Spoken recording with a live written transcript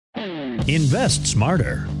Invest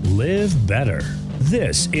smarter. Live better.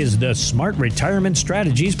 This is the Smart Retirement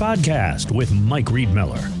Strategies Podcast with Mike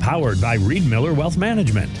Riedmiller, powered by Riedmiller Wealth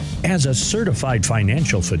Management. As a certified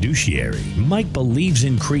financial fiduciary, Mike believes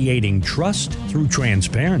in creating trust through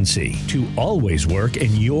transparency to always work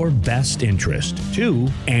in your best interest, to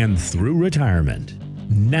and through retirement.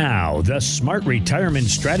 Now, the Smart Retirement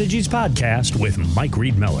Strategies Podcast with Mike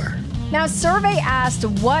Riedmiller. Now, a survey asked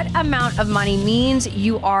what amount of money means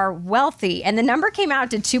you are wealthy, and the number came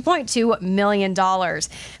out to $2.2 million.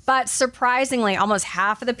 But surprisingly, almost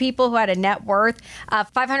half of the people who had a net worth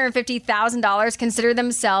of $550,000 consider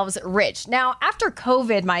themselves rich. Now, after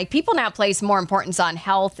COVID, Mike, people now place more importance on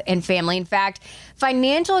health and family. In fact,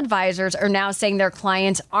 financial advisors are now saying their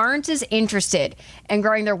clients aren't as interested in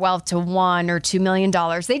growing their wealth to $1 or $2 million.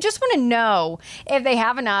 They just want to know if they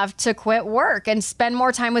have enough to quit work and spend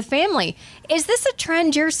more time with family. Is this a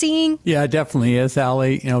trend you're seeing? Yeah, it definitely is,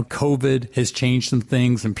 Allie. COVID has changed some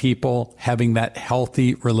things, and people having that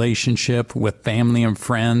healthy relationship with family and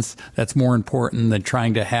friends, that's more important than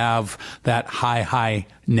trying to have that high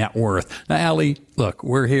net worth. Now, Allie, look,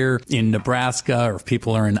 we're here in Nebraska, or if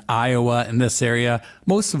people are in Iowa in this area,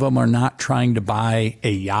 most of them are not trying to buy a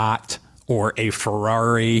yacht or a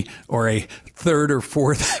Ferrari or a third or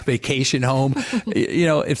fourth vacation home.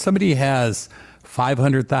 If somebody has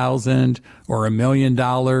 $500,000 or $1 million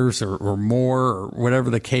or more, or whatever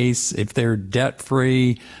the case, if they're debt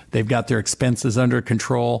free, they've got their expenses under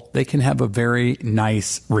control, they can have a very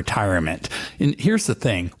nice retirement. And here's the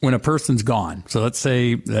thing, when a person's gone, so let's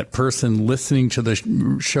say that person listening to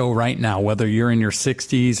the show right now, whether you're in your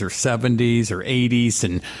 60s or 70s or 80s,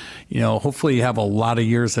 and hopefully you have a lot of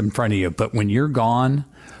years in front of you, but when you're gone,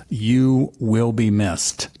 you will be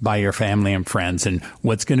missed by your family and friends. And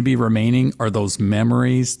what's going to be remaining are those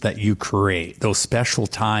memories that you create, those special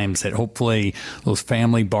times that hopefully those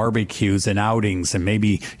family barbecues and outings, and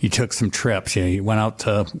maybe you took some trips. You went out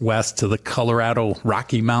west to the Colorado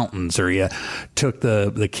Rocky Mountains, or you took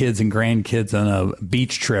the kids and grandkids on a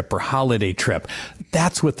beach trip or holiday trip.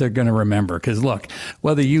 That's what they're going to remember. Because look,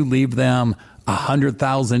 whether you leave them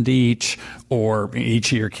 $100,000 each, or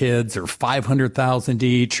each of your kids, or $500,000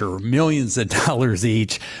 each, or millions of dollars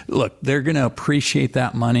each, look, they're going to appreciate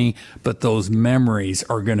that money, but those memories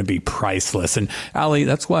are going to be priceless. And Allie,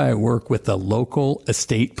 that's why I work with a local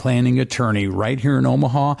estate planning attorney right here in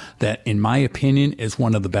Omaha that, in my opinion, is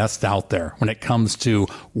one of the best out there when it comes to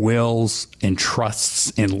wills and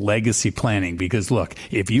trusts and legacy planning. Because look,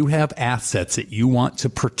 if you have assets that you want to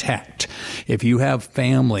protect, if you have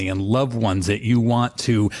family and loved ones that you want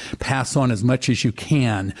to pass on as much as you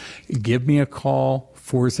can, give me a call,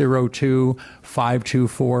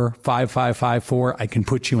 402-524-5554. I can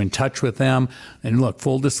put you in touch with them. And look,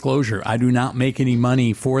 full disclosure, I do not make any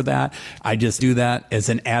money for that. I just do that as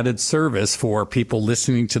an added service for people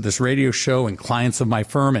listening to this radio show and clients of my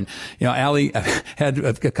firm. And, Allie, I've had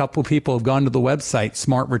a couple of people have gone to the website,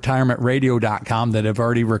 smartretirementradio.com, that have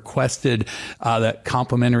already requested that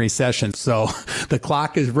complimentary session. So the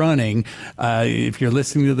clock is running. If you're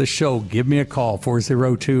listening to the show, give me a call,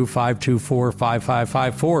 402-524-5554.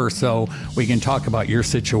 So we can talk about your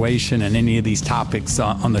situation and any of these topics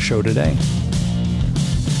on the show today.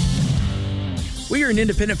 We are an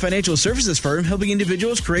independent financial services firm helping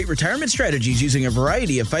individuals create retirement strategies using a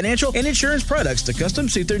variety of financial and insurance products to custom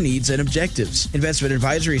suit their needs and objectives. Investment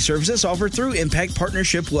advisory services offered through Impact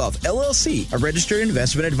Partnership Wealth, LLC, a registered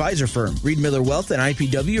investment advisor firm. Riedmiller Wealth and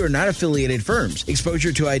IPW are not affiliated firms.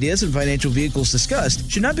 Exposure to ideas and financial vehicles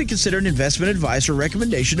discussed should not be considered an investment advice or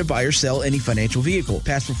recommendation to buy or sell any financial vehicle.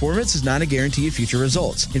 Past performance is not a guarantee of future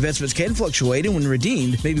results. Investments can fluctuate and when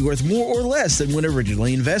redeemed may be worth more or less than when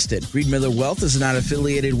originally invested. Riedmiller Wealth is not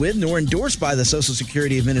affiliated with nor endorsed by the Social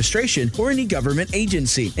Security Administration or any government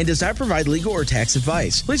agency and does not provide legal or tax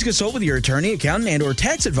advice. Please consult with your attorney, accountant, and or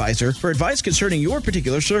tax advisor for advice concerning your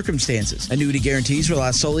particular circumstances. Annuity guarantees rely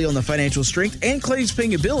solely on the financial strength and claims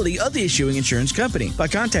paying ability of the issuing insurance company. By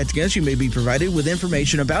contacting us, you may be provided with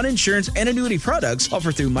information about insurance and annuity products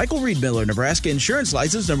offered through Michael Riedmiller, Nebraska Insurance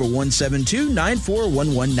License number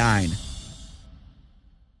 172-94119.